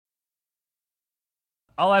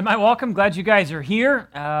I'll add my welcome. Glad you guys are here.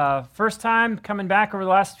 First time coming back over the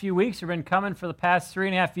last few weeks. We've been coming for the past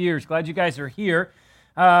 3.5 years. Glad you guys are here.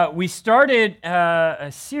 We started a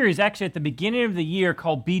series actually at the beginning of the year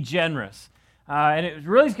called Be Generous. And it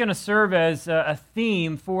really is going to serve as a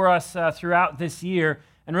theme for us throughout this year.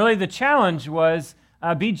 And really the challenge was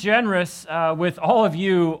be generous with all of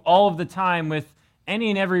you all of the time with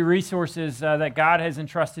any and every resources that God has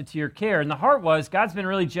entrusted to your care. And the heart was God's been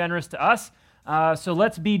really generous to us. So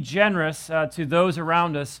let's be generous to those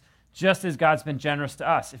around us just as God's been generous to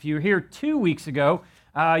us. If you were here 2 weeks ago,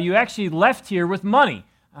 you actually left here with money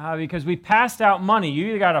because we passed out money. You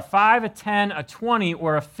either got a 5, a 10, a 20,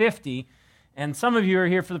 or a 50. And some of you are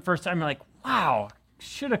here for the first time. You're like, wow,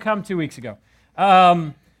 should have come 2 weeks ago.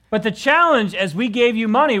 But the challenge as we gave you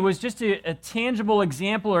money was just a tangible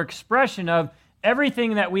example or expression of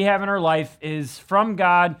everything that we have in our life is from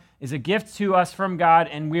God, is a gift to us from God,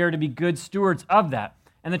 and we are to be good stewards of that.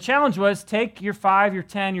 And the challenge was take your 5, your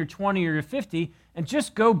 10, your 20, or your 50, and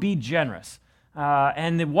just go be generous.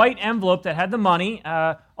 And the white envelope that had the money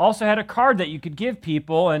also had a card that you could give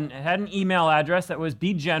people, and it had an email address that was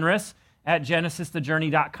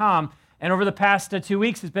begenerous@genesisthejourney.com. And over the past 2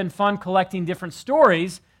 weeks, it's been fun collecting different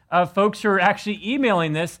stories of folks who are actually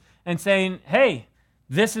emailing this and saying, hey,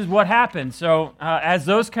 this is what happened. So as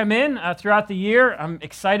those come in throughout the year, I'm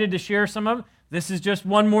excited to share some of them. This is just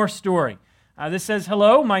one more story. This says,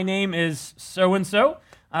 hello, my name is so-and-so.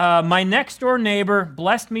 My next door neighbor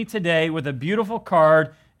blessed me today with a beautiful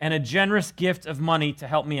card and a generous gift of money to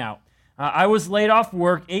help me out. I was laid off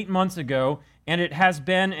work 8 months ago, and it has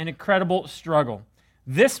been an incredible struggle.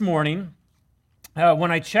 This morning,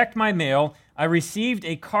 when I checked my mail, I received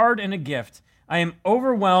a card and a gift. I am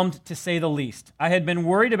overwhelmed, to say the least. I had been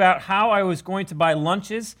worried about how I was going to buy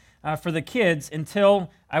lunches for the kids until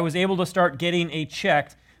I was able to start getting a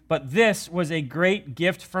check, but this was a great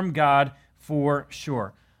gift from God for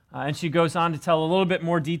sure. And she goes on to tell a little bit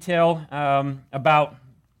more detail about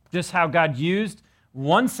just how God used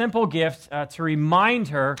one simple gift to remind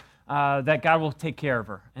her that God will take care of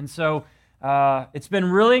her. And so it's been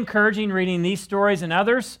really encouraging reading these stories and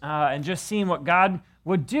others and just seeing what God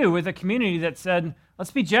would do with a community that said, let's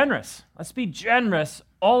be generous. Let's be generous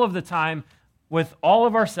all of the time with all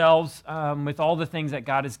of ourselves, with all the things that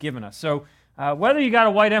God has given us. So whether you got a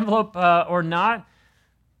white envelope or not,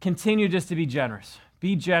 continue just to be generous.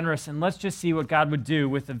 Be generous, and let's just see what God would do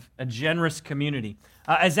with a generous community.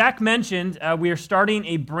 As Zach mentioned, we are starting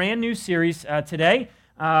a brand new series today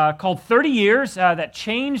called 30 Years That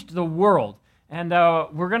Changed the World. And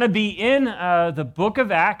we're going to be in the book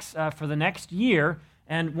of Acts for the next year.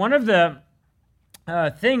 And one of the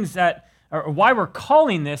things or why we're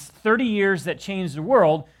calling this 30 Years That Changed the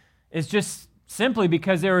World is just simply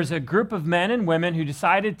because there was a group of men and women who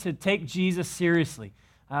decided to take Jesus seriously.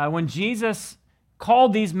 When Jesus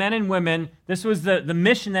called these men and women, this was the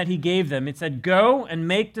mission that he gave them. It said, go and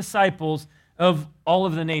make disciples of all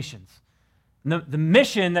of the nations. The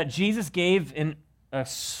mission that Jesus gave in a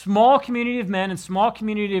small community of men and small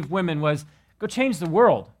community of women was go change the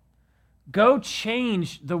world. Go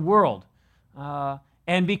change the world.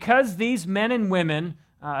 And because these men and women,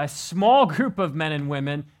 a small group of men and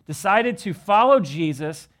women, decided to follow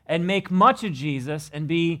Jesus and make much of Jesus and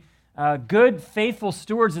be good, faithful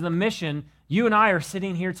stewards of the mission, you and I are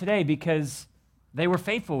sitting here today because they were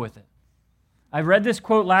faithful with it. I read this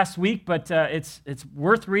quote last week, but it's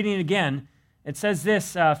worth reading again. It says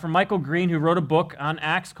this from Michael Green, who wrote a book on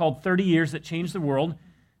Acts called 30 Years That Changed the World. It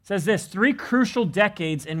says this, 3 crucial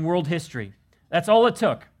decades in world history. That's all it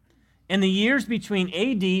took. In the years between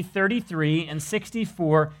AD 33 and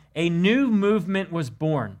 64, a new movement was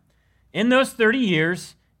born. In those 30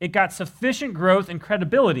 years, it got sufficient growth and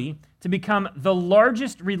credibility to become the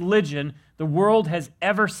largest religion the world has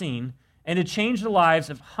ever seen and to change the lives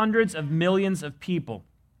of hundreds of millions of people.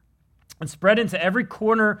 It spread into every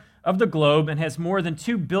corner of the globe and has more than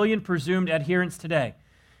 2 billion presumed adherents today.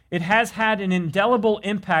 It has had an indelible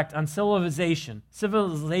impact on civilization,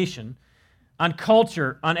 on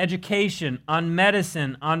culture, on education, on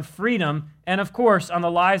medicine, on freedom, and of course, on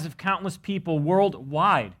the lives of countless people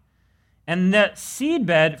worldwide. And the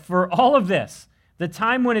seedbed for all of this, the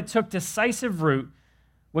time when it took decisive root,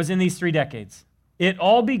 was in these 3 decades. It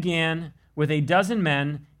all began with a dozen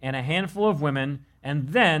men and a handful of women, and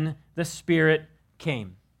then the Spirit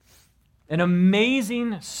came. An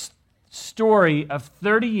amazing story of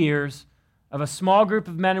 30 years of a small group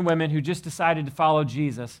of men and women who just decided to follow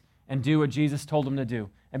Jesus and do what Jesus told them to do.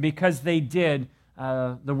 And because they did,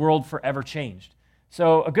 the world forever changed.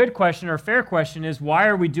 So a good question or a fair question is, why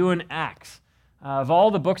are we doing Acts? of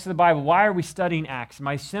all the books of the Bible, why are we studying Acts?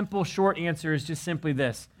 My simple, short answer is just simply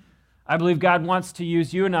this. I believe God wants to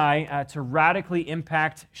use you and I to radically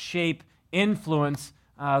impact, shape, influence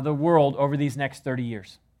the world over these next 30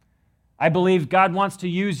 years. I believe God wants to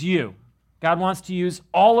use you. God wants to use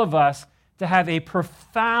all of us to have a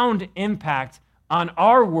profound impact on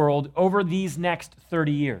our world over these next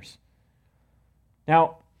 30 years.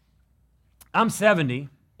 Now, I'm 70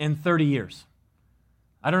 in 30 years.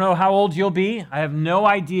 I don't know how old you'll be. I have no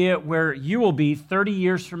idea where you will be 30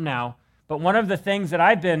 years from now. But one of the things that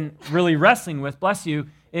I've been really wrestling with, bless you,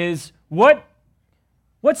 is what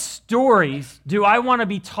stories do I want to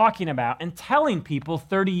be talking about and telling people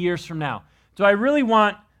 30 years from now? Do I really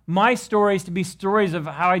want my stories to be stories of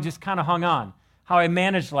how I just kind of hung on, how I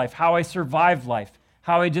managed life, how I survived life,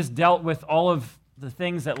 how I just dealt with all of the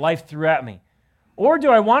things that life threw at me? Or do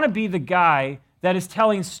I want to be the guy that is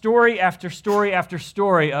telling story after story after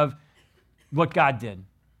story of what God did?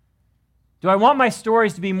 Do I want my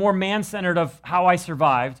stories to be more man-centered of how I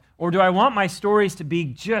survived, or do I want my stories to be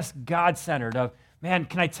just God-centered of, man,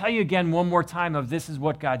 can I tell you again one more time of this is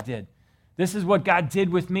what God did? This is what God did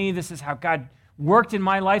with me. This is how God worked in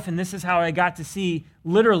my life, and this is how I got to see,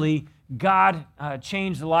 literally, God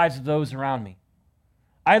change the lives of those around me.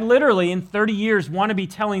 I literally, in 30 years, want to be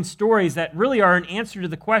telling stories that really are an answer to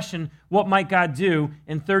the question, what might God do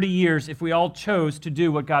in 30 years if we all chose to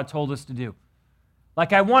do what God told us to do?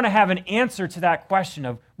 Like, I want to have an answer to that question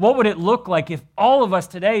of what would it look like if all of us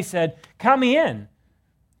today said, count me in.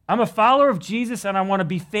 I'm a follower of Jesus, and I want to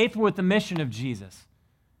be faithful with the mission of Jesus.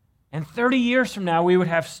 And 30 years from now, we would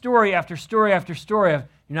have story after story after story of,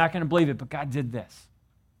 you're not going to believe it, but God did this.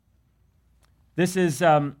 This is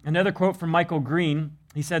another quote from Michael Green.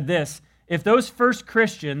 He said this: if those first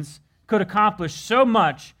Christians could accomplish so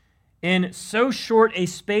much in so short a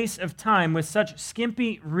space of time with such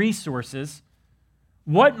skimpy resources,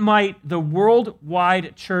 what might the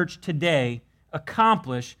worldwide church today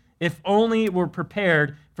accomplish if only it were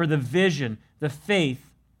prepared for the vision, the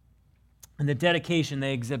faith, and the dedication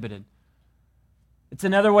they exhibited? It's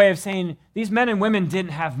another way of saying these men and women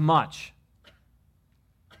didn't have much,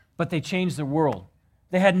 but they changed the world.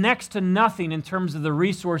 They had next to nothing in terms of the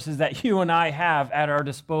resources that you and I have at our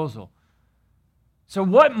disposal. So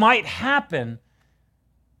what might happen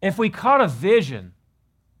if we caught a vision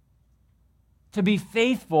to be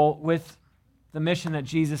faithful with the mission that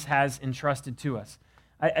Jesus has entrusted to us?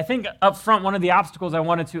 I think up front, one of the obstacles I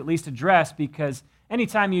wanted to at least address, because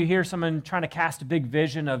anytime you hear someone trying to cast a big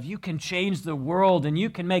vision of you can change the world and you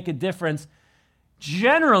can make a difference,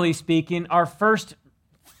 generally speaking, our first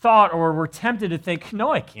thought, or we're tempted to think,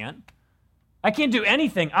 no, I can't. I can't do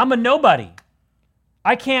anything. I'm a nobody.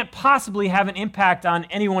 I can't possibly have an impact on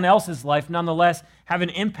anyone else's life, nonetheless have an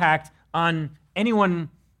impact on anyone,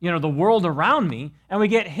 the world around me. And we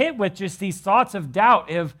get hit with just these thoughts of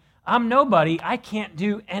doubt of, I'm nobody, I can't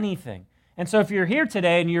do anything. And so if you're here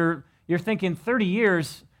today and you're thinking 30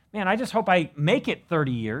 years, man, I just hope I make it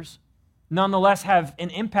 30 years, nonetheless have an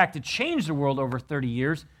impact to change the world over 30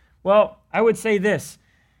 years, well, I would say this: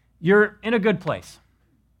 you're in a good place.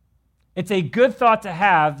 It's a good thought to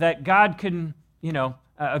have that God can,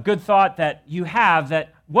 a good thought that you have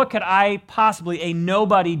that what could I possibly, a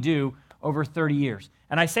nobody, do over 30 years?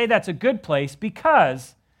 And I say that's a good place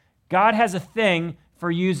because God has a thing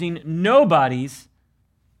for using nobodies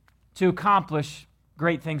to accomplish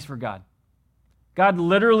great things for God. God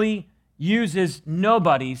literally uses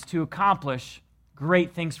nobodies to accomplish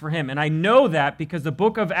great things for him. And I know that because the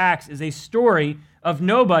book of Acts is a story of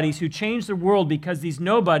nobodies who changed the world because these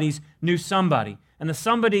nobodies knew somebody. And the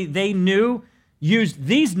somebody they knew used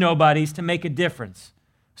these nobodies to make a difference.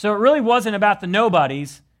 So it really wasn't about the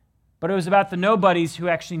nobodies, but it was about the nobodies who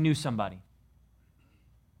actually knew somebody.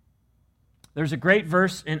 There's a great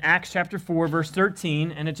verse in Acts chapter 4, verse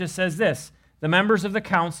 13, and it just says this: the members of the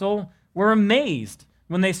council were amazed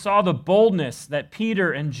when they saw the boldness that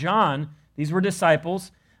Peter and John, these were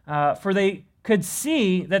disciples, for they could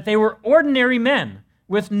see that they were ordinary men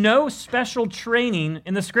with no special training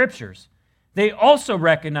in the Scriptures. They also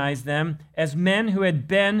recognized them as men who had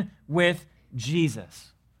been with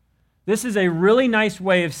Jesus. This is a really nice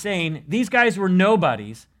way of saying these guys were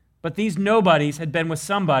nobodies, but these nobodies had been with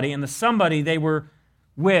somebody, and the somebody they were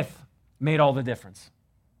with made all the difference.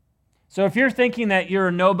 So if you're thinking that you're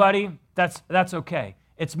a nobody, that's okay.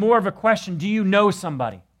 It's more of a question, do you know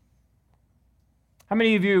somebody? How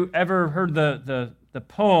many of you ever heard the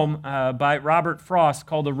poem by Robert Frost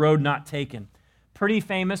called The Road Not Taken? Pretty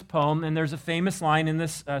famous poem, and there's a famous line in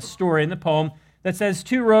this story, in the poem, that says,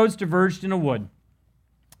 2 roads diverged in a wood,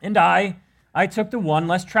 and I took the one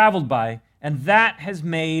less traveled by, And that has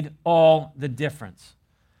made all the difference.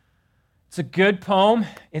 It's a good poem.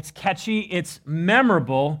 It's catchy. It's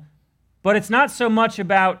memorable. But it's not so much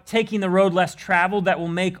about taking the road less traveled that will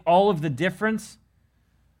make all of the difference,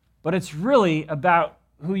 but it's really about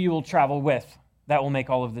who you will travel with that will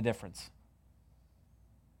make all of the difference.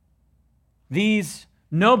 These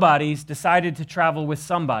nobodies decided to travel with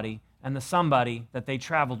somebody, and the somebody that they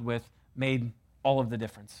traveled with made all of the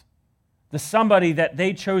difference. The somebody that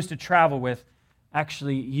they chose to travel with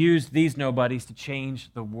actually used these nobodies to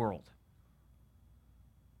change the world.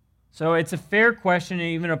 So it's a fair question and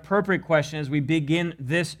even an appropriate question as we begin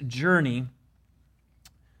this journey.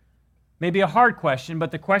 Maybe a hard question,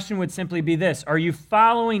 but the question would simply be this: are you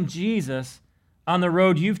following Jesus on the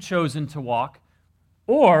road you've chosen to walk,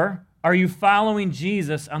 or are you following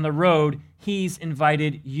Jesus on the road he's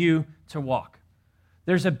invited you to walk?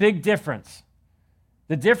 There's a big difference.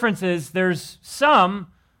 The difference is there's some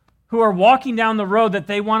who are walking down the road that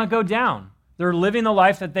they want to go down. They're living the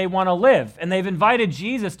life that they want to live, and they've invited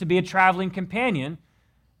Jesus to be a traveling companion,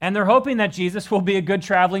 and they're hoping that Jesus will be a good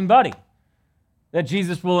traveling buddy, that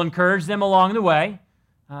Jesus will encourage them along the way,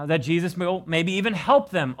 that Jesus will maybe even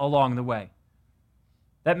help them along the way,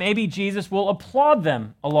 that maybe Jesus will applaud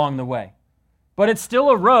them along the way. But it's still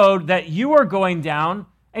a road that you are going down,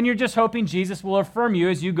 and you're just hoping Jesus will affirm you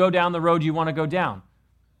as you go down the road you want to go down.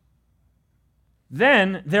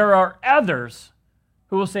 Then there are others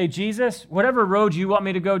who will say, Jesus, whatever road you want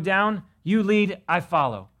me to go down, you lead, I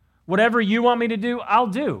follow. Whatever you want me to do, I'll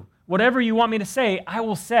do. Whatever you want me to say, I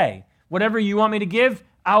will say. Whatever you want me to give,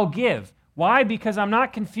 I'll give. Why? Because I'm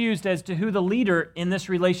not confused as to who the leader in this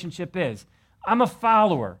relationship is. I'm a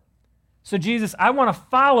follower. So Jesus, I want to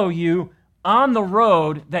follow you on the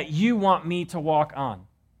road that you want me to walk on.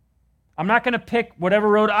 I'm not going to pick whatever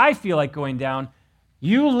road I feel like going down.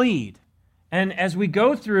 You lead. And as we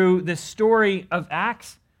go through this story of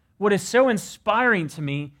Acts, what is so inspiring to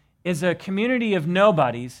me is a community of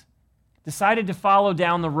nobodies decided to follow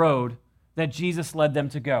down the road that Jesus led them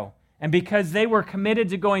to go. And because they were committed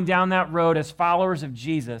to going down that road as followers of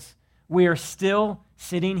Jesus, we are still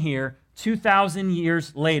sitting here 2,000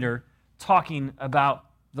 years later talking about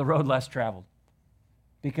the road less traveled,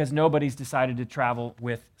 because nobody's decided to travel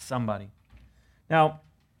with somebody. Now,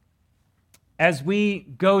 as we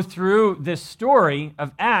go through this story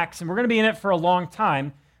of Acts, and we're going to be in it for a long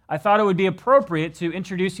time, I thought it would be appropriate to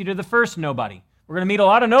introduce you to the first nobody. We're going to meet a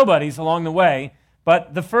lot of nobodies along the way,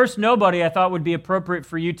 but the first nobody I thought would be appropriate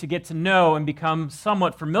for you to get to know and become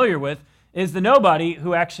somewhat familiar with is the nobody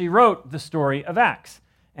who actually wrote the story of Acts,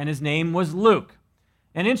 and his name was Luke.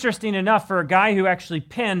 And interesting enough, for a guy who actually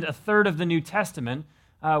penned a third of the New Testament,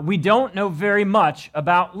 we don't know very much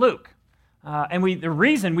about Luke. The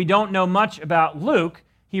reason we don't know much about Luke,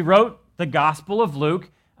 he wrote the Gospel of Luke,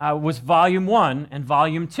 was Volume 1, and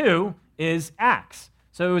Volume 2 is Acts.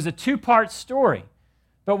 So it was a two-part story.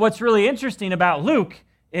 But what's really interesting about Luke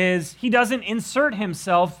is he doesn't insert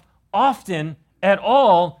himself often at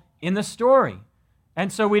all in the story.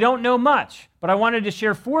 And so we don't know much. But I wanted to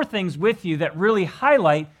share 4 things with you that really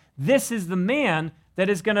highlight this is the man that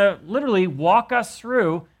is going to literally walk us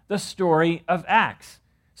through the story of Acts.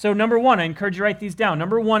 So number 1, I encourage you to write these down.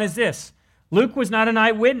 Number 1 is this: Luke was not an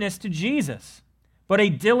eyewitness to Jesus, but a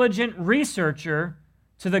diligent researcher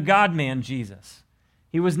to the God-man Jesus.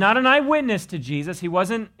 He was not an eyewitness to Jesus. He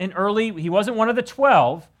wasn't one of the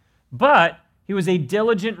 12, but he was a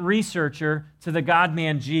diligent researcher to the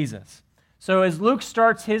God-man Jesus. So as Luke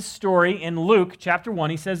starts his story in Luke chapter 1,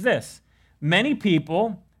 he says this: many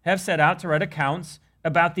people have set out to write accounts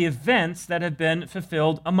about the events that have been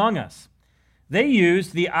fulfilled among us. They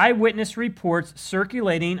used the eyewitness reports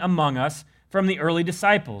circulating among us from the early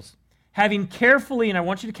disciples. Having carefully, and I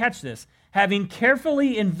want you to catch this, having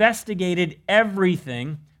carefully investigated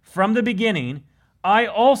everything from the beginning, I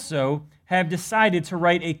also have decided to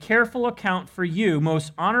write a careful account for you,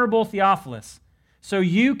 most honorable Theophilus, so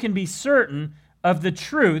you can be certain of the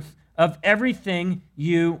truth of everything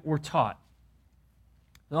you were taught.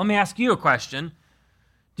 Now, let me ask you a question.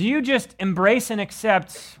 Do you just embrace and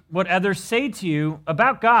accept what others say to you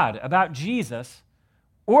about God, about Jesus,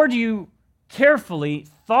 or do you carefully,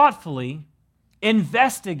 thoughtfully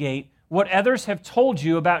investigate what others have told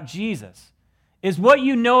you about Jesus? Is what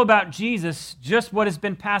you know about Jesus just what has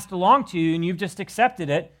been passed along to you and you've just accepted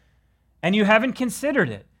it and you haven't considered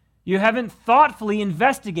it? You haven't thoughtfully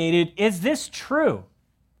investigated, is this true?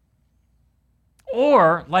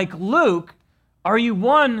 Or, like Luke, are you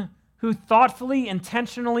one who thoughtfully,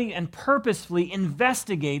 intentionally, and purposefully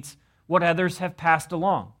investigates what others have passed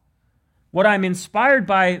along? What I'm inspired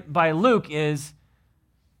by Luke is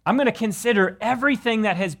I'm going to consider everything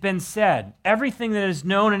that has been said, everything that is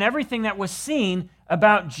known, and everything that was seen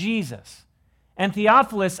about Jesus. And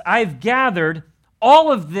Theophilus, I've gathered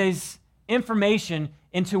all of this information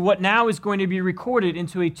into what now is going to be recorded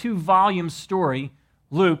into a 2-volume story,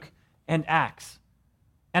 Luke and Acts.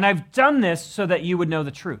 And I've done this so that you would know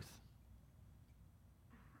the truth.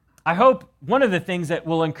 I hope one of the things that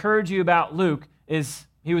will encourage you about Luke is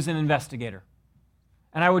he was an investigator.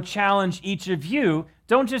 And I would challenge each of you,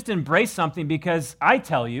 don't just embrace something because I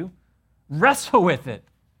tell you, wrestle with it.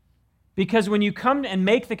 Because when you come and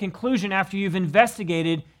make the conclusion after you've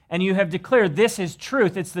investigated and you have declared this is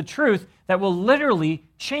truth, it's the truth that will literally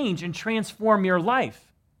change and transform your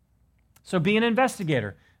life. So be an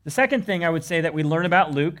investigator. The second thing I would say that we learn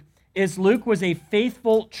about Luke is Luke was a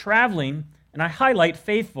faithful traveling, and I highlight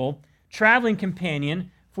faithful, traveling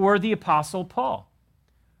companion for the Apostle Paul.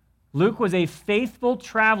 Luke was a faithful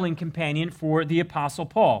traveling companion for the Apostle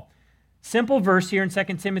Paul. Simple verse here in 2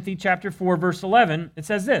 Timothy chapter 4, verse 11. It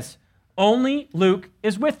says this, "Only Luke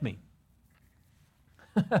is with me."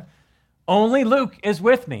 Only Luke is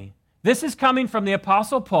with me. This is coming from the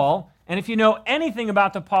Apostle Paul, and if you know anything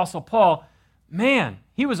about the Apostle Paul, man,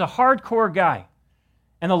 he was a hardcore guy.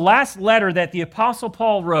 And the last letter that the Apostle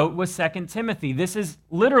Paul wrote was 2 Timothy. This is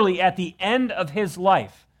literally at the end of his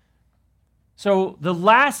life. So the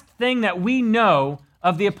last thing that we know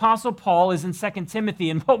of the Apostle Paul is in 2 Timothy.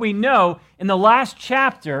 And what we know in the last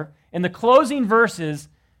chapter, in the closing verses,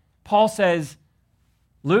 Paul says,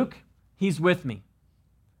 Luke, he's with me.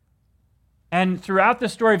 And throughout the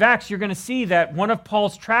story of Acts, you're going to see that one of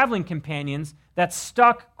Paul's traveling companions that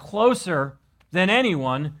stuck closer than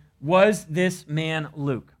anyone was this man,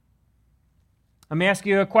 Luke. Let me ask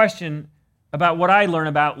you a question about what I learn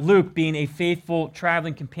about Luke being a faithful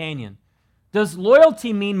traveling companion. Does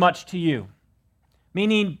loyalty mean much to you?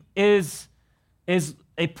 Meaning, is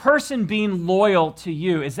a person being loyal to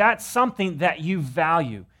you, is that something that you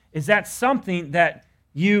value? Is that something that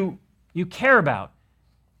you care about?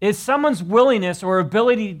 Is someone's willingness or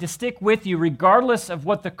ability to stick with you regardless of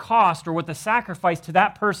what the cost or what the sacrifice to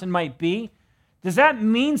that person might be? Does that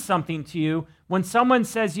mean something to you when someone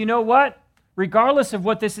says, you know what? Regardless of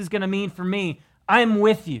what this is going to mean for me, I'm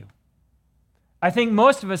with you. I think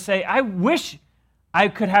most of us say, I wish I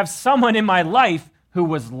could have someone in my life who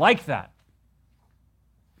was like that.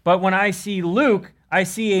 But when I see Luke, I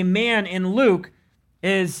see a man in Luke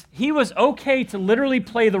he was okay to literally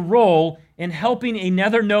play the role in helping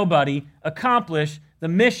another nobody accomplish the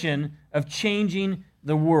mission of changing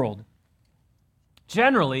the world.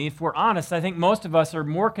 Generally, if we're honest, I think most of us are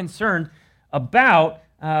more concerned about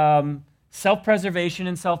self-preservation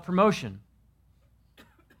and self-promotion.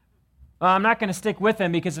 I'm not going to stick with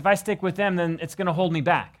them because if I stick with them, then it's going to hold me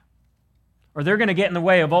back. Or they're going to get in the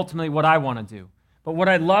way of ultimately what I want to do. But what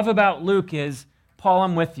I love about Luke is, Paul,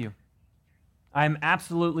 I'm with you. I'm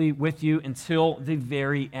absolutely with you until the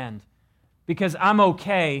very end. Because I'm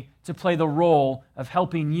okay to play the role of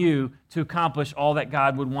helping you to accomplish all that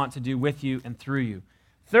God would want to do with you and through you.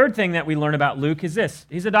 Third thing that we learn about Luke is this.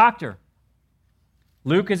 He's a doctor.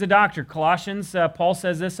 Luke is a doctor. Colossians, Paul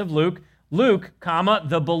says this of Luke. Luke,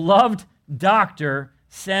 the beloved doctor,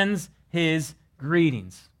 sends his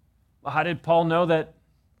greetings. Well, how did Paul know that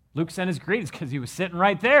Luke sent his greetings? Because he was sitting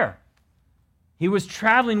right there. He was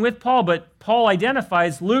traveling with Paul, but Paul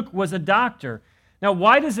identifies Luke was a doctor. Now,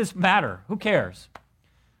 why does this matter? Who cares?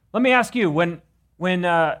 Let me ask you, when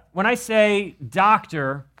I say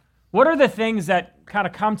doctor, what are the things that kind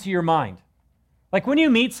of come to your mind? Like when you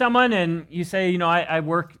meet someone and you say, I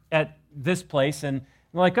work at this place, and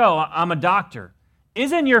they're like, oh, I'm a doctor.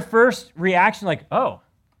 Isn't your first reaction like, oh,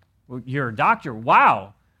 well, you're a doctor?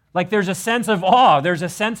 Wow. Like there's a sense of awe. There's a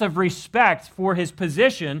sense of respect for his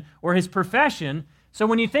position or his profession. So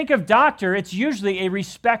when you think of doctor, it's usually a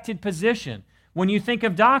respected position. When you think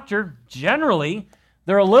of doctor, generally,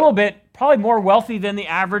 they're a little bit, probably more wealthy than the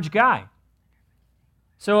average guy.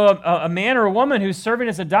 So a man or a woman who's serving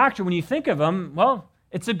as a doctor, when you think of them, well,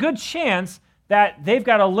 it's a good chance that they've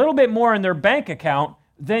got a little bit more in their bank account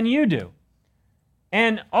than you do.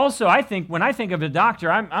 And also, I think when I think of a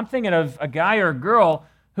doctor, I'm thinking of a guy or a girl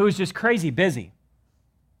who is just crazy busy.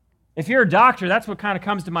 If you're a doctor, that's what kind of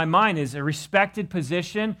comes to my mind is a respected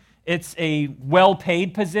position. It's a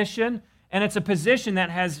well-paid position, and it's a position that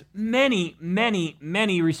has many, many,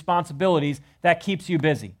 many responsibilities that keeps you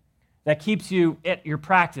busy, that keeps you at your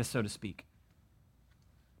practice, so to speak.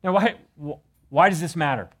 Now, why does this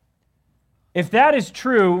matter? If that is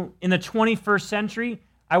true in the 21st century,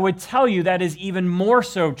 I would tell you that is even more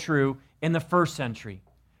so true in the first century.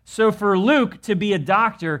 So for Luke to be a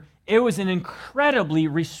doctor, it was an incredibly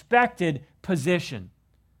respected position.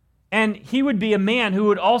 And he would be a man who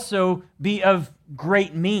would also be of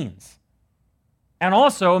great means, and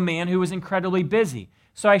also a man who was incredibly busy.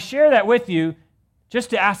 So I share that with you just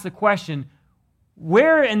to ask the question,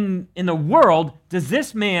 where in the world does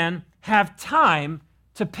this man have time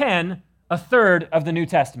to pen a third of the New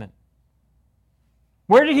Testament?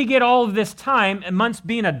 Where did he get all of this time, amongst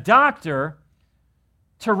being a doctor,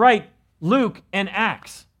 to write Luke and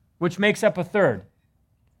Acts, which makes up a third?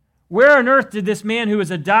 Where on earth did this man who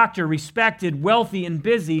is a doctor, respected, wealthy, and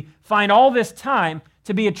busy, find all this time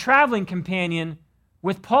to be a traveling companion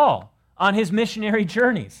with Paul on his missionary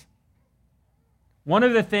journeys? One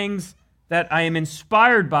of the things that I am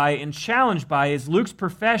inspired by and challenged by is Luke's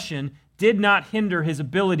profession did not hinder his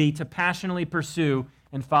ability to passionately pursue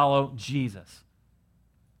and follow Jesus.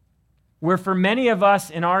 Where for many of us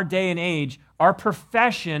in our day and age, our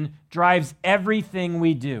profession drives everything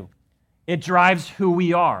we do. It drives who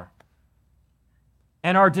we are.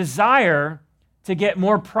 And our desire to get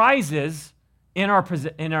more prizes in our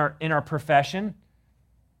profession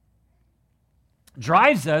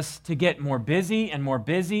drives us to get more busy and more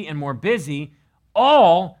busy and more busy,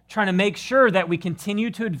 all trying to make sure that we continue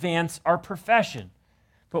to advance our profession.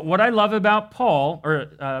 But what I love about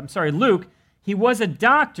Luke, he was a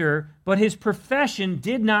doctor, but his profession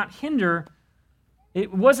did not hinder.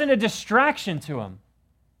 It wasn't a distraction to him.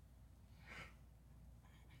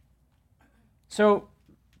 So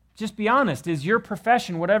just be honest, is your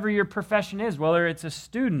profession, whatever your profession is, whether it's a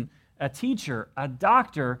student, a teacher, a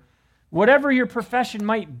doctor, whatever your profession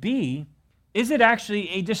might be, is it actually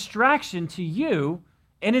a distraction to you?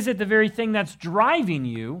 And is it the very thing that's driving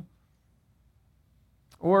you?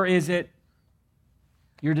 Or is it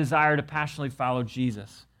your desire to passionately follow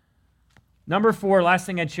Jesus? Number 4, last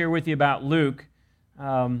thing I'd share with you about Luke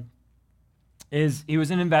is he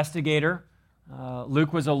was an investigator.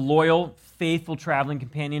 Luke was a loyal, faithful traveling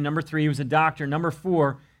companion. Number 3, he was a doctor. Number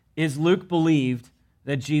 4 is Luke believed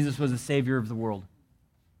that Jesus was the Savior of the world.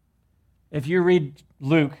 If you read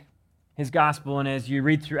Luke, his gospel, and as you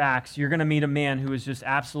read through Acts, you're going to meet a man who is just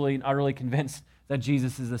absolutely and utterly convinced that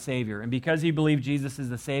Jesus is the Savior. And because he believed Jesus is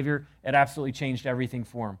the Savior, it absolutely changed everything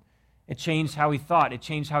for him. It changed how he thought. It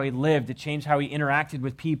changed how he lived. It changed how he interacted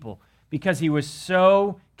with people. Because he was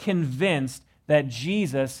so convinced that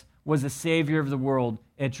Jesus was the Savior of the world,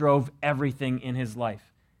 it drove everything in his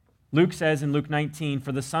life. Luke says in Luke 19,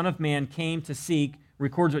 "For the Son of Man came to seek,"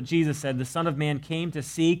 records what Jesus said, "the Son of Man came to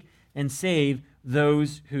seek and save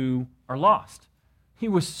those who are lost." He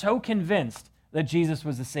was so convinced that Jesus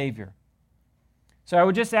was the Savior. So I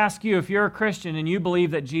would just ask you, if you're a Christian and you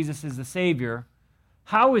believe that Jesus is the Savior,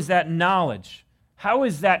 how is that knowledge, how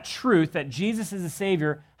is that truth that Jesus is the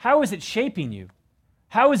Savior, how is it shaping you?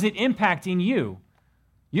 How is it impacting you?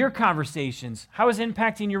 Your conversations, how is it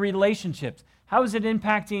impacting your relationships? How is it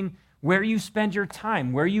impacting where you spend your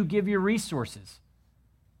time, where you give your resources?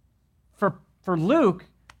 For Luke,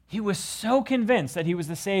 he was so convinced that he was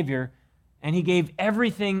the Savior, and he gave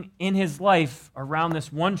everything in his life around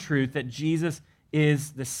this one truth, that Jesus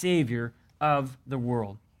is the Savior of the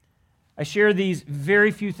world. I share these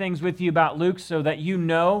very few things with you about Luke so that you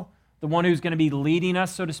know the one who's going to be leading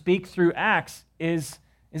us, so to speak, through Acts is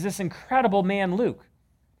this incredible man, Luke.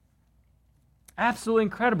 Absolutely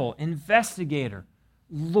incredible. Investigator,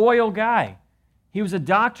 loyal guy. He was a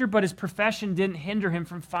doctor, but his profession didn't hinder him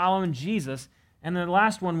from following Jesus. And then the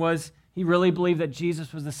last one was he really believed that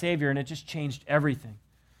Jesus was the Savior, and it just changed everything.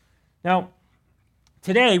 Now,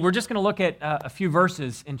 today we're just going to look at a few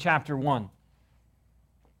verses in chapter 1.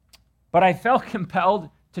 But I felt compelled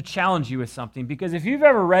to challenge you with something, because if you've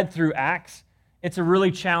ever read through Acts, it's a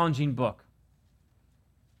really challenging book.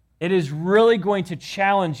 It is really going to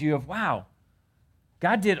challenge you of, wow,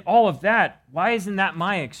 God did all of that. Why isn't that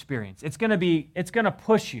my experience? It's going to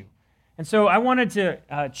push you. And so I wanted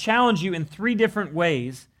to challenge you in 3 different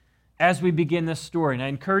ways as we begin this story. And I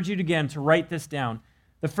encourage you again to write this down.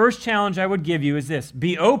 The first challenge I would give you is this: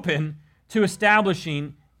 be open to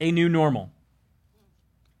establishing a new normal.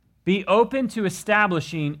 Be open to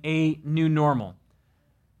establishing a new normal.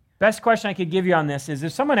 Best question I could give you on this is,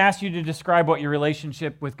 if someone asked you to describe what your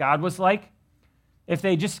relationship with God was like, if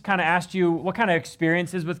they just kind of asked you, what kind of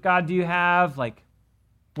experiences with God do you have? Like,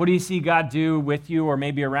 what do you see God do with you or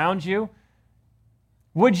maybe around you?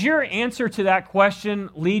 Would your answer to that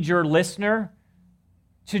question lead your listener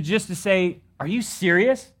to say, are you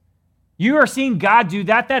serious? You are seeing God do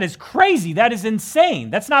that? That is crazy. That is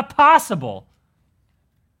insane. That's not possible.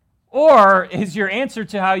 Or is your answer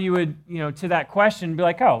to how you would, to that question be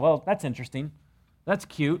like, oh, well, that's interesting. That's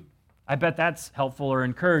cute. I bet that's helpful or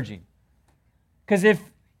encouraging. Because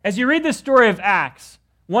as you read the story of Acts,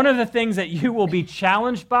 one of the things that you will be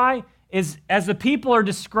challenged by is as the people are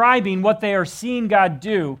describing what they are seeing God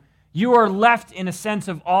do, you are left in a sense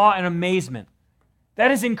of awe and amazement. That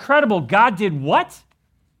is incredible. God did what?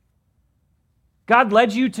 God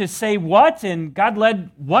led you to say what? And God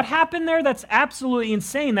led what happened there? That's absolutely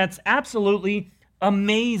insane. That's absolutely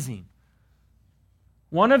amazing.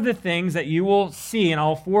 One of the things that you will see, and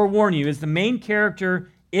I'll forewarn you, is the main character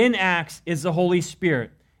in Acts is the Holy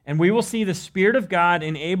Spirit. And we will see the Spirit of God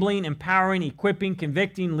enabling, empowering, equipping,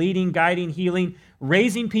 convicting, leading, guiding, healing,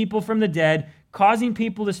 raising people from the dead, causing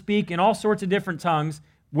people to speak in all sorts of different tongues,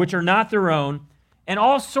 which are not their own, and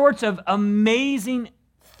all sorts of amazing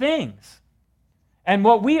things. And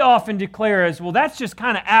what we often declare as, well, that's just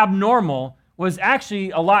kind of abnormal, was actually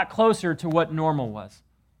a lot closer to what normal was.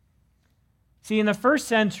 See, in the first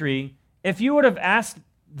century, if you would have asked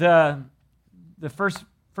the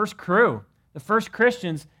first crew, the first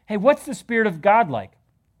Christians, hey, what's the Spirit of God like?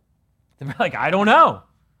 They're like, I don't know.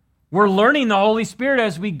 We're learning the Holy Spirit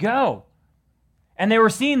as we go. And they were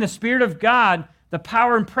seeing the Spirit of God, the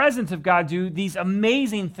power and presence of God do these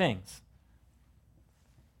amazing things.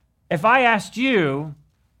 If I asked you,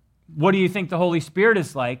 what do you think the Holy Spirit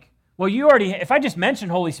is like? Well, if I just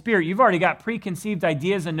mentioned Holy Spirit, you've already got preconceived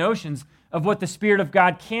ideas and notions of what the Spirit of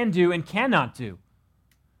God can do and cannot do.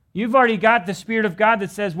 You've already got the Spirit of God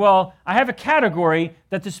that says, well, I have a category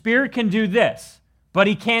that the Spirit can do this, but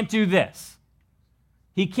he can't do this.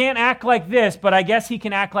 He can't act like this, but I guess he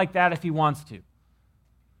can act like that if he wants to.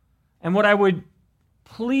 And what I would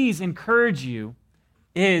please encourage you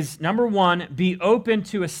is, number one, be open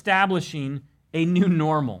to establishing a new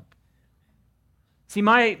normal. See,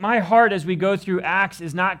 my heart as we go through Acts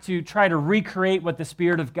is not to try to recreate what the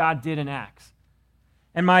Spirit of God did in Acts.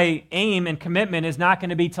 And my aim and commitment is not going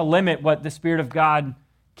to be to limit what the Spirit of God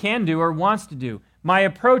can do or wants to do. My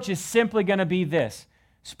approach is simply going to be this.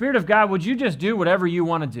 Spirit of God, would you just do whatever you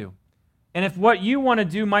want to do? And if what you want to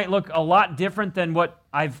do might look a lot different than what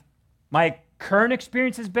my current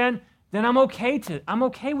experience has been, then I'm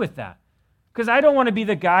okay with that. Because I don't want to be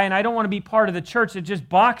the guy and I don't want to be part of the church that just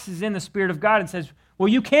boxes in the Spirit of God and says, well,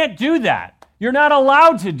 you can't do that. You're not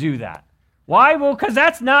allowed to do that. Why? Well, because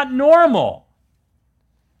that's not normal.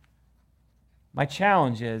 My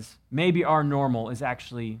challenge is maybe our normal is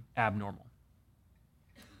actually abnormal.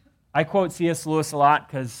 I quote C.S. Lewis a lot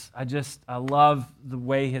because I love the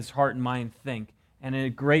way his heart and mind think. And in a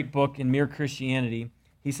great book in Mere Christianity,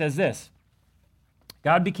 he says this: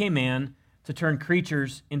 God became man to turn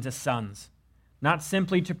creatures into sons, not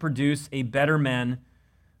simply to produce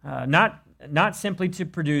not simply to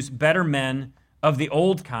produce better men of the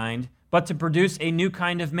old kind, but to produce a new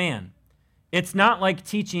kind of man. It's not like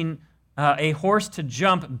teaching a horse to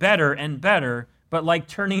jump better and better, but like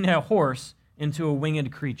turning a horse into a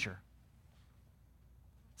winged creature.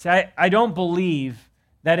 See, I don't believe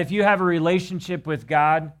that if you have a relationship with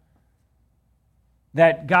God,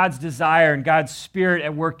 that God's desire and God's Spirit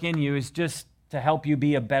at work in you is just to help you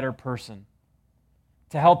be a better person,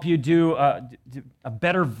 to help you do a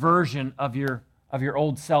better version of your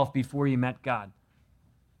old self before you met God.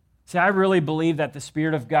 See, I really believe that the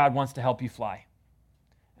Spirit of God wants to help you fly.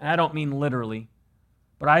 And I don't mean literally,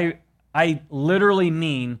 but I literally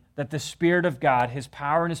mean that the Spirit of God, His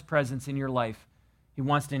power and His presence in your life, He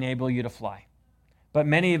wants to enable you to fly. But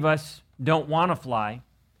many of us don't want to fly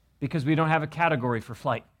because we don't have a category for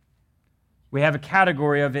flight. We have a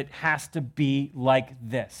category of it has to be like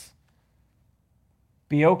this.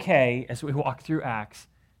 Be okay, as we walk through Acts,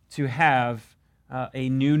 to have a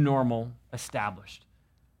new normal established.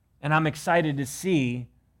 And I'm excited to see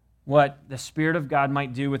what the Spirit of God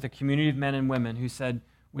might do with a community of men and women who said,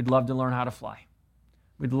 we'd love to learn how to fly.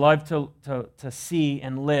 We'd love to see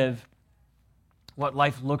and live what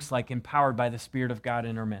life looks like empowered by the Spirit of God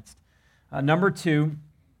in our midst. Number two,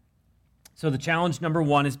 so the challenge number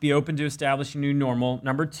one is be open to establishing new normal.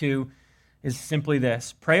 Number two is simply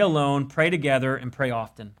this: pray alone, pray together, and pray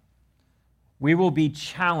often. We will be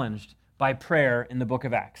challenged by prayer in the book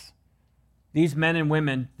of Acts. These men and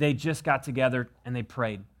women, they just got together and they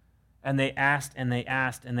prayed. And they asked and they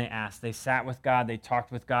asked and they asked. They sat with God, they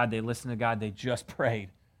talked with God, they listened to God, they just prayed.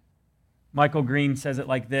 Michael Green says it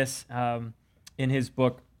like this in his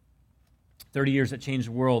book, 30 Years That Changed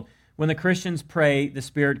the World. When the Christians pray, the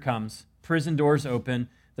Spirit comes. Prison doors open.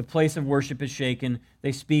 The place of worship is shaken.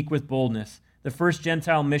 They speak with boldness. The first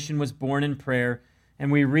Gentile mission was born in prayer,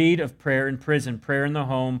 and we read of prayer in prison, prayer in the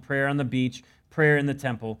home, prayer on the beach, prayer in the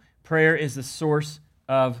temple. Prayer is the source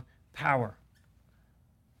of power.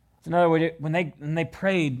 It's another way, when they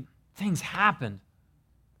prayed, things happened.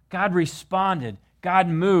 God responded. God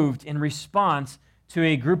moved in response to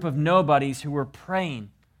a group of nobodies who were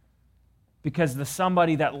praying. because the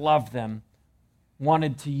somebody that loved them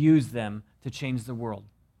wanted to use them to change the world.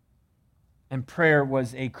 And prayer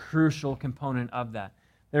was a crucial component of that.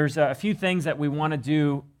 There's a few things that we want to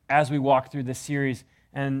do as we walk through this series,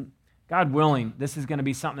 and God willing, this is going to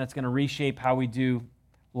be something that's going to reshape how we do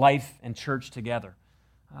life and church together.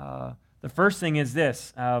 The first thing is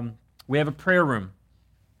this. We have a prayer room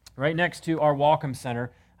right next to our Welcome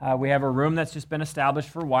Center. We have a room that's just been established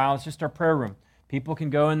for a while. It's just our prayer room. People can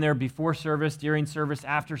go in there before service, during service,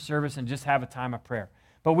 after service, and just have a time of prayer.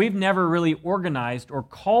 But we've never really organized or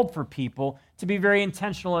called for people to be very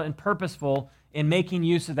intentional and purposeful in making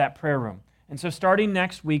use of that prayer room. And so starting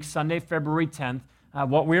next week, Sunday, February 10th,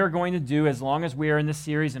 what we are going to do, as long as we are in this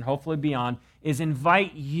series and hopefully beyond, is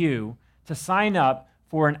invite you to sign up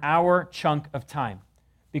for an hour chunk of time.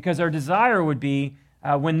 Because our desire would be,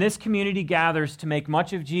 when this community gathers to make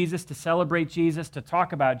much of Jesus, to celebrate Jesus, to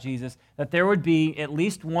talk about Jesus, that there would be at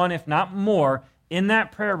least one, if not more, in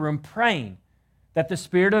that prayer room praying that the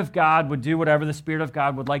Spirit of God would do whatever the Spirit of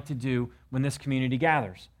God would like to do when this community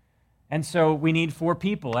gathers. And so we need 4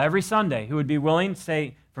 people every Sunday who would be willing,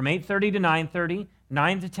 say, from 8:30 to 9:30,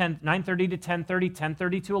 9:30 to 10:30,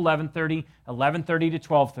 10:30 to 11:30, 11:30 to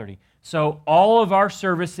 12:30. So all of our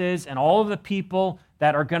services and all of the people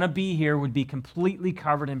that are going to be here would be completely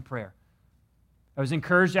covered in prayer. I was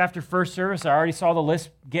encouraged after first service. I already saw the list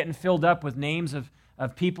getting filled up with names of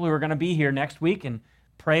people who are going to be here next week and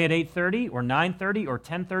pray at 8:30 or 9:30 or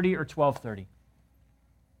 10:30 or 12:30.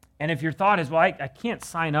 And if your thought is, well, I can't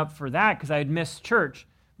sign up for that because I'd miss church.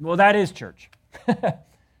 Well, that is church.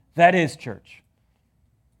 That is church.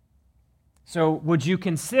 So would you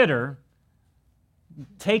consider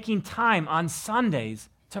taking time on Sundays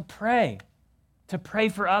to pray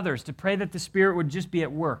for others, to pray that the Spirit would just be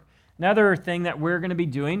at work? Another thing that we're going to be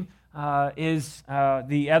doing is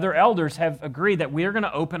the other elders have agreed that we are going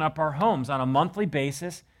to open up our homes on a monthly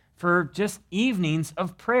basis for just evenings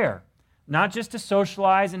of prayer. Not just to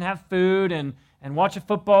socialize and have food and watch a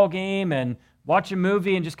football game and watch a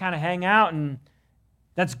movie and just kind of hang out, and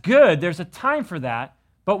that's good. There's a time for that.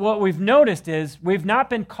 But what we've noticed is we've not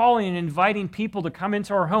been calling and inviting people to come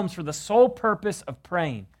into our homes for the sole purpose of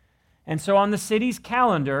praying. And so on the city's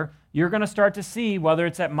calendar, you're going to start to see, whether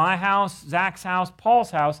it's at my house, Zach's house,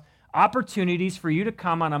 Paul's house, opportunities for you to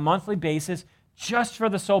come on a monthly basis just for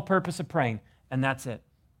the sole purpose of praying, and that's it.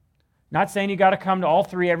 Not saying you got to come to all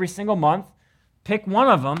 3 every single month. Pick one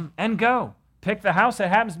of them and go. Pick the house that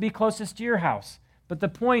happens to be closest to your house. But the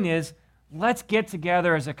point is, let's get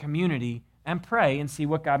together as a community and pray and see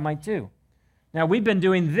what God might do. Now, we've been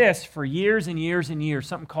doing this for years and years and years,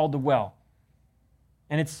 something called The Well.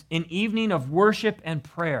 And it's an evening of worship and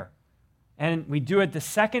prayer. And we do it the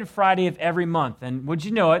second Friday of every month. And would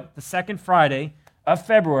you know it, the second Friday of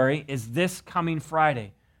February is this coming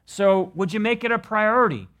Friday. So would you make it a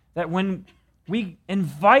priority that when we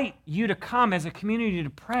invite you to come as a community to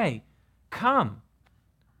pray, come.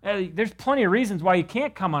 There's plenty of reasons why you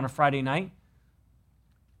can't come on a Friday night,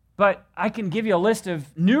 but I can give you a list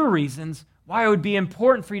of new reasons why it would be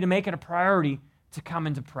important for you to make it a priority to come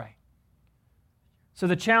and to pray. So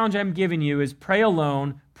the challenge I'm giving you is pray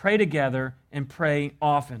alone, pray together, and pray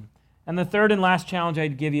often. And the third and last challenge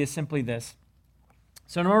I'd give you is simply this.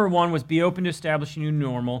 So number 1 was be open to establishing a new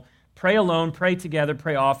normal. Pray alone, pray together,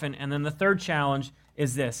 pray often. And then the third challenge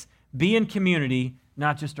is this. Be in community,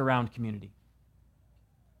 not just around community.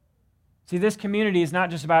 See, this community is not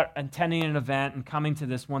just about attending an event and coming to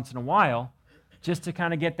this once in a while, just to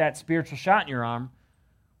kind of get that spiritual shot in your arm.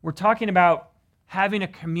 We're talking about having a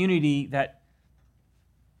community that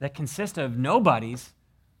consists of nobodies,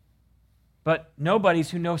 but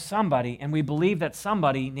nobodies who know somebody, and we believe that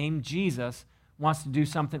somebody named Jesus wants to do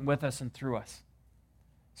something with us and through us.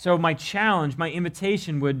 So my challenge, my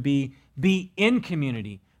invitation would be in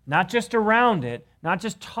community, not just around it, not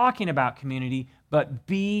just talking about community, but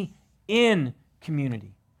be in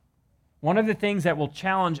community. One of the things that will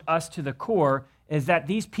challenge us to the core is that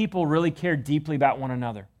these people really cared deeply about one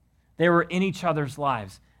another. They were in each other's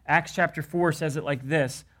lives. Acts chapter 4 says it like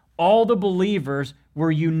this: all the believers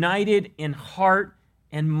were united in heart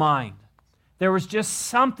and mind. There was just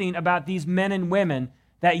something about these men and women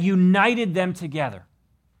that united them together.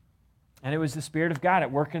 And it was the Spirit of God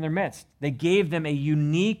at work in their midst. They gave them a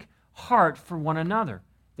unique heart for one another.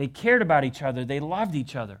 They cared about each other. They loved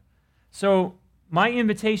each other. So my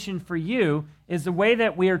invitation for you is the way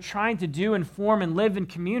that we are trying to do and form and live in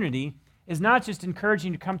community is not just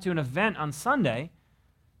encouraging you to come to an event on Sunday,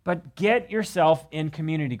 but get yourself in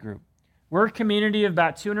community group. We're a community of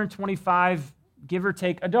about 225, give or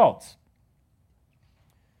take, adults.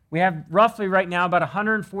 We have roughly right now about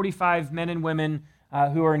 145 men and women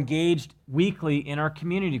who are engaged weekly in our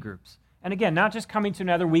community groups. And again, not just coming to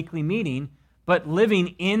another weekly meeting, but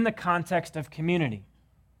living in the context of community.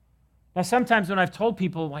 Now, sometimes when I've told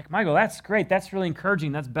people, like, Michael, that's great, that's really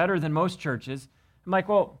encouraging, that's better than most churches, I'm like,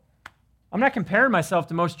 well, I'm not comparing myself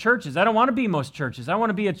to most churches. I don't want to be most churches. I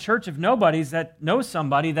want to be a church of nobodies that knows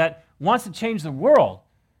somebody that wants to change the world.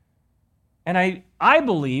 And I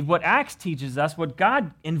believe what Acts teaches us, what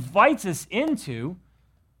God invites us into,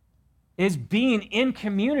 is being in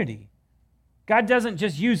community. God doesn't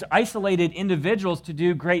just use isolated individuals to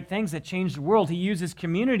do great things that change the world. He uses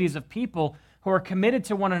communities of people who are committed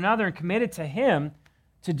to one another and committed to Him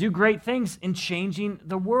to do great things in changing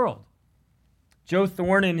the world. Joe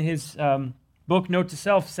Thorne, in his book, Note to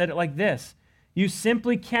Self, said it like this: "You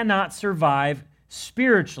simply cannot survive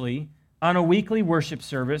spiritually on a weekly worship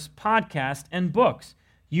service, podcast, and books.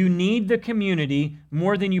 You need the community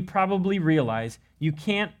more than you probably realize. You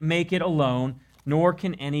can't make it alone, nor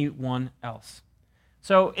can anyone else."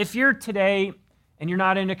 So if you're today and you're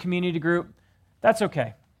not in a community group, that's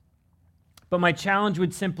okay. But my challenge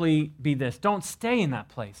would simply be this: don't stay in that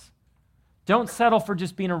place. Don't settle for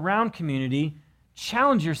just being around community.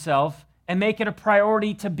 Challenge yourself and make it a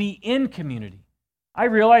priority to be in community. I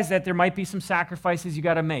realize that there might be some sacrifices you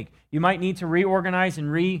got to make. You might need to reorganize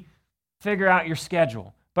and figure out your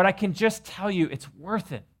schedule. But I can just tell you it's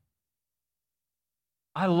worth it.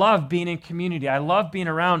 I love being in community. I love being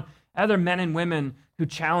around other men and women who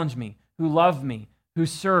challenge me, who love me, who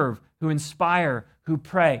serve, who inspire, who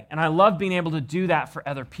pray. And I love being able to do that for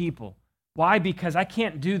other people. Why? Because I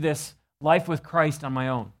can't do this life with Christ on my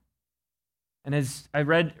own. And as I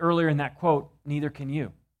read earlier in that quote, neither can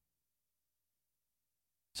you.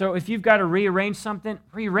 So if you've got to rearrange something,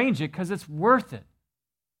 rearrange it because it's worth it.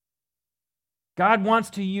 God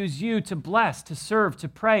wants to use you to bless, to serve, to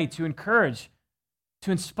pray, to encourage,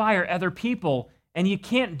 to inspire other people. And you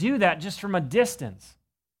can't do that just from a distance.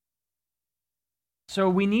 So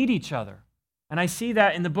we need each other. And I see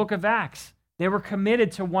that in the book of Acts. They were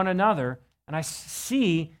committed to one another. And I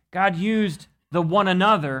see God used the one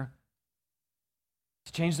another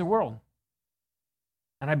to change the world.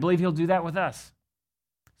 And I believe He'll do that with us.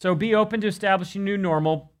 So be open to establishing a new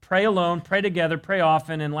normal. Pray alone, pray together, pray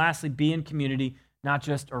often, and lastly, be in community, not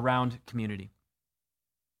just around community.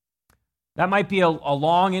 That might be a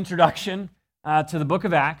long introduction to the book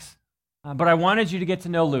of Acts, but I wanted you to get to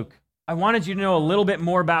know Luke. I wanted you to know a little bit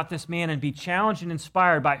more about this man and be challenged and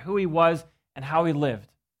inspired by who he was and how he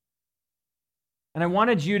lived. And I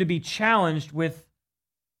wanted you to be challenged with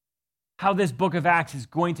how this book of Acts is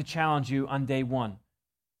going to challenge you on day one.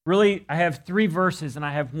 Really, I have 3 verses and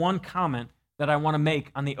I have one comment that I want to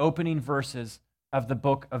make on the opening verses of the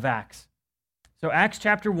book of Acts. So Acts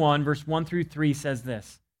chapter 1, verse 1 through 3 says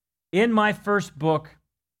this: "In my first book,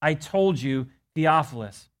 I told you,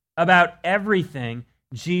 Theophilus, about everything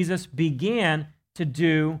Jesus began to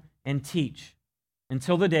do and teach,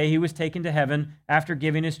 until the day He was taken to heaven after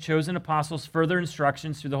giving His chosen apostles further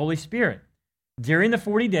instructions through the Holy Spirit. During the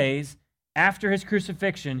 40 days after His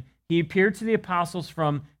crucifixion, He appeared to the apostles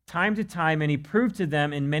from time to time, and He proved to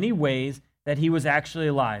them in many ways that He was actually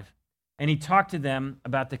alive. And He talked to them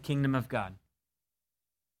about the kingdom of God."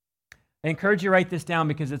 I encourage you to write this down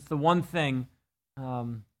because it's the one thing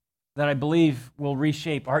that I believe will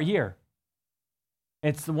reshape our year.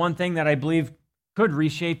 It's the one thing that I believe could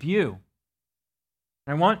reshape you.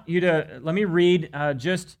 I want you to, let me read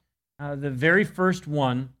just the very first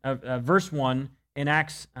one, verse 1 in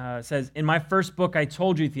Acts says, "In my first book I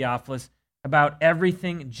told you, Theophilus, about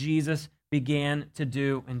everything Jesus began to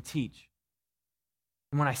do and teach."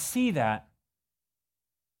 And when I see that,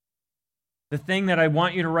 the thing that I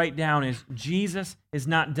want you to write down is Jesus is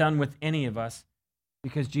not done with any of us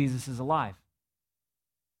because Jesus is alive.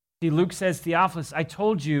 See, Luke says, "Theophilus, I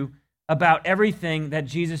told you about everything that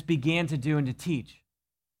Jesus began to do and to teach."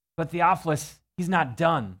 But Theophilus, He's not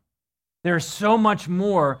done. There's so much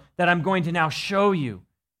more that I'm going to now show you.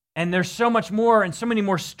 And there's so much more and so many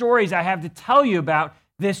more stories I have to tell you about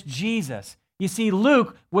this Jesus. You see,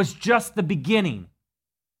 Luke was just the beginning.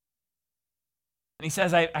 And he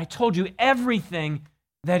says, I told you everything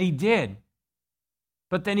that He did.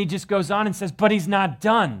 But then he just goes on and says, but He's not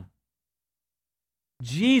done.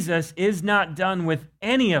 Jesus is not done with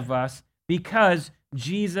any of us because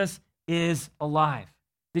Jesus is alive.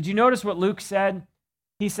 Did you notice what Luke said?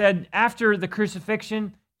 He said, after the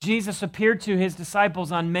crucifixion, Jesus appeared to His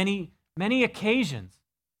disciples on many, many occasions.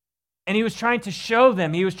 And He was trying to show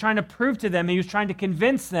them, He was trying to prove to them, He was trying to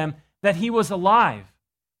convince them that He was alive.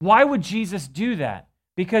 Why would Jesus do that?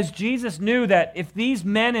 Because Jesus knew that if these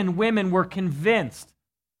men and women were convinced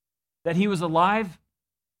that He was alive,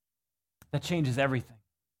 that changes everything.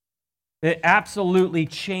 It absolutely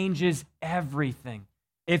changes everything.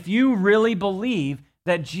 If you really believe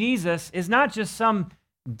that Jesus is not just some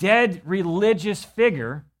dead religious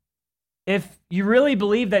figure, if you really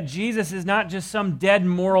believe that Jesus is not just some dead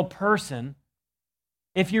moral person,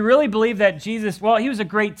 if you really believe that Jesus, well, he was a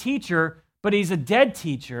great teacher, but he's a dead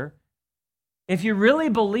teacher, if you really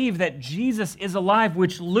believe that Jesus is alive,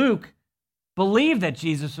 which Luke believed that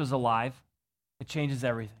Jesus was alive, it changes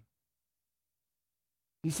everything.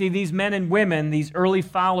 You see, these men and women, these early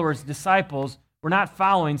followers, disciples, were not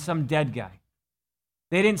following some dead guy.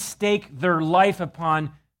 They didn't stake their life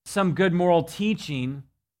upon some good moral teaching,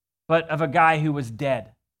 but of a guy who was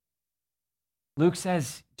dead. Luke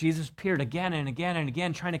says Jesus appeared again and again and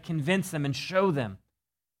again, trying to convince them and show them.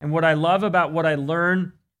 And what I love about what I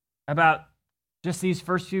learn about just these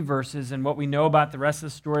first few verses and what we know about the rest of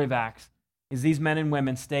the story of Acts is these men and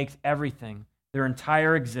women staked everything, their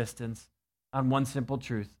entire existence, on one simple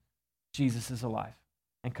truth: Jesus is alive.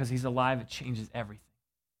 And because he's alive, it changes everything.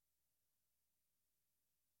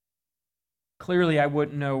 Clearly, I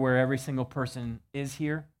wouldn't know where every single person is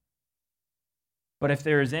here. But if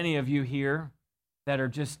there is any of you here that are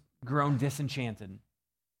just grown disenchanted,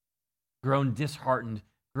 grown disheartened,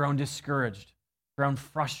 grown discouraged, grown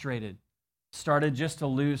frustrated, started just to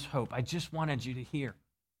lose hope, I just wanted you to hear,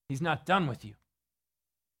 he's not done with you.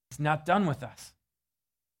 He's not done with us.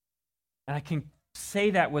 And I can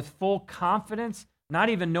say that with full confidence, not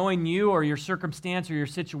even knowing you or your circumstance or your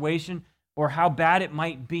situation or how bad it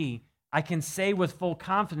might be. I can say with full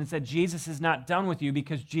confidence that Jesus is not done with you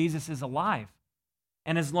because Jesus is alive.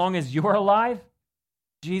 And as long as you're alive,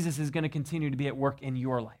 Jesus is going to continue to be at work in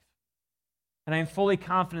your life. And I am fully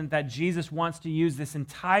confident that Jesus wants to use this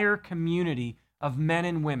entire community of men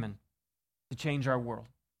and women to change our world.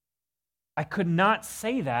 I could not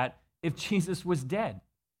say that if Jesus was dead.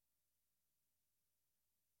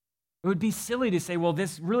 It would be silly to say, well,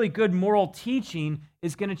 this really good moral teaching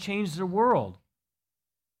is going to change the world.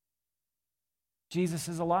 Jesus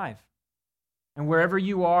is alive. And wherever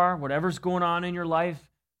you are, whatever's going on in your life,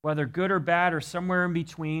 whether good or bad or somewhere in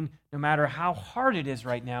between, no matter how hard it is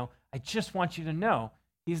right now, I just want you to know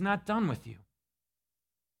he's not done with you.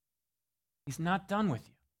 He's not done with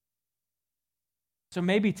you. So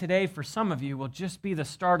maybe today for some of you will just be the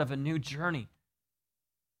start of a new journey,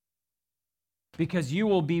 because you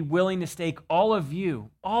will be willing to stake all of you,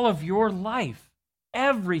 all of your life,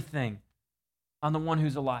 everything on the one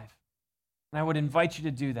who's alive. And I would invite you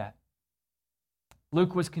to do that.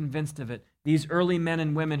 Luke was convinced of it. These early men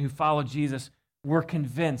and women who followed Jesus were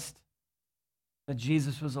convinced that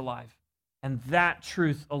Jesus was alive. And that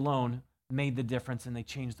truth alone made the difference, and they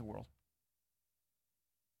changed the world.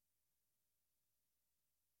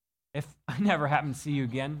 If I never happen to see you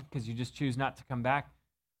again because you just choose not to come back,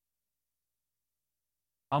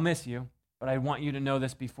 I'll miss you, but I want you to know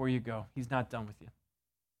this before you go. He's not done with you.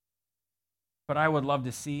 But I would love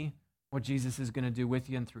to see what Jesus is going to do with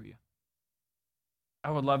you and through you.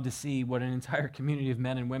 I would love to see what an entire community of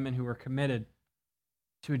men and women who are committed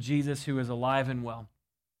to a Jesus who is alive and well,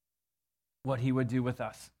 what he would do with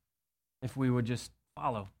us if we would just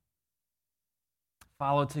follow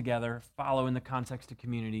together, follow in the context of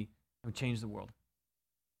community, and change the world.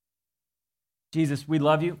 Jesus, we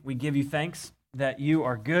love you. We give you thanks that you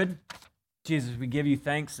are good. Jesus, we give you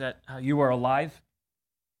thanks that you are alive.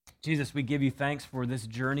 Jesus, we give you thanks for this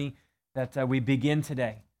journey that we begin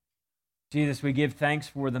today. Jesus, we give thanks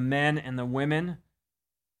for the men and the women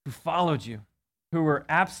who followed you, who were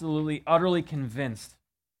absolutely, utterly convinced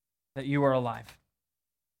that you are alive.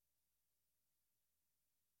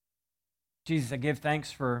 Jesus, I give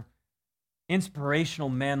thanks for inspirational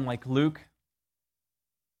men like Luke,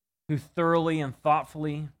 who thoroughly and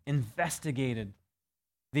thoughtfully investigated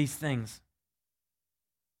these things.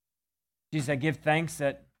 Jesus, I give thanks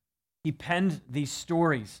that he penned these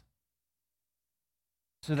stories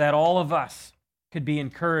so that all of us could be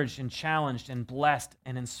encouraged and challenged and blessed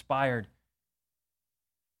and inspired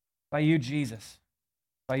by you, Jesus,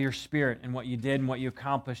 by your Spirit and what you did and what you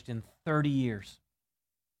accomplished in 30 years.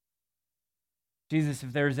 Jesus,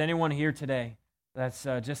 if there's anyone here today that's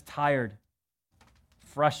just tired,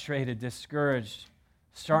 frustrated, discouraged,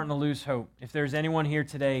 starting to lose hope, if there's anyone here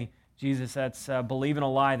today, Jesus, that's believing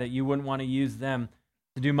a lie that you wouldn't want to use them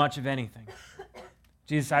to do much of anything,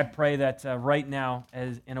 Jesus, I pray that right now,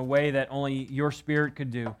 as in a way that only your Spirit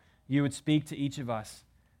could do, you would speak to each of us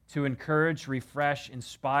to encourage, refresh,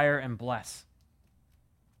 inspire, and bless.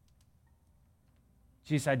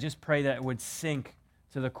 Jesus, I just pray that it would sink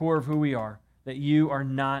to the core of who we are, that you are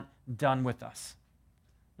not done with us.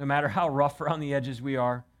 No matter how rough around the edges we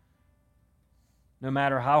are, no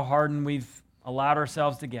matter how hardened we've allowed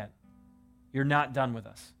ourselves to get. You're not done with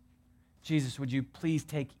us. Jesus, would you please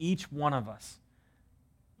take each one of us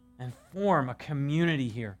and form a community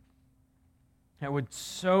here that would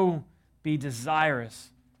so be desirous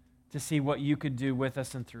to see what you could do with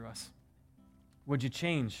us and through us. Would you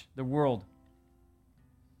change the world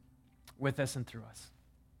with us and through us?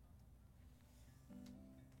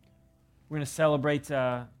 We're going to celebrate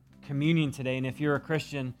communion today, and if you're a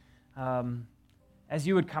Christian, as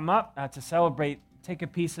you would come up to celebrate, take a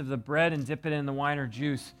piece of the bread and dip it in the wine or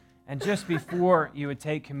juice, and just before you would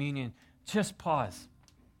take communion, just pause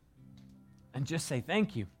and just say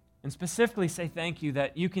thank you. And specifically say thank you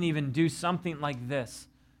that you can even do something like this,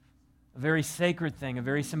 a very sacred thing, a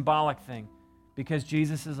very symbolic thing, because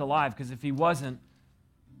Jesus is alive. Because if he wasn't,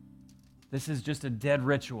 this is just a dead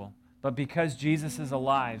ritual. But because Jesus is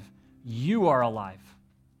alive, you are alive.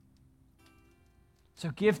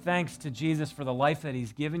 So give thanks to Jesus for the life that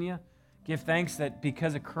he's given you. Give thanks that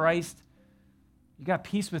because of Christ, you got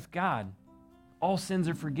peace with God. All sins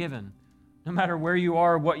are forgiven. No matter where you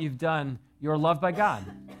are or what you've done, you're loved by God.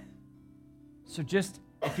 So just,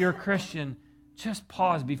 if you're a Christian, just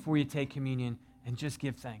pause before you take communion and just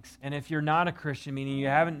give thanks. And if you're not a Christian, meaning you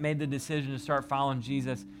haven't made the decision to start following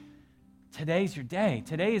Jesus, today's your day.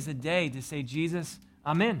 Today is the day to say, Jesus,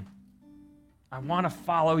 I'm in. I want to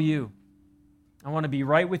follow you. I want to be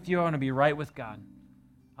right with you. I want to be right with God.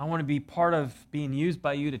 I want to be part of being used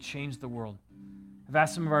by you to change the world. I've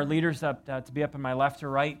asked some of our leaders up to be up in my left or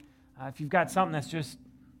right. If you've got something that's just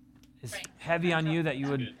is heavy on you that you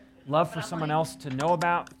would love for someone else to know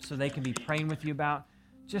about so they can be praying with you about,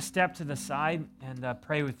 just step to the side and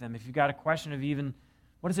pray with them. If you've got a question of even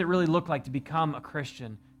what does it really look like to become a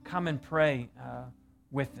Christian, come and pray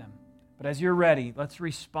with them. But as you're ready, let's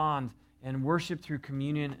respond and worship through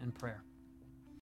communion and prayer.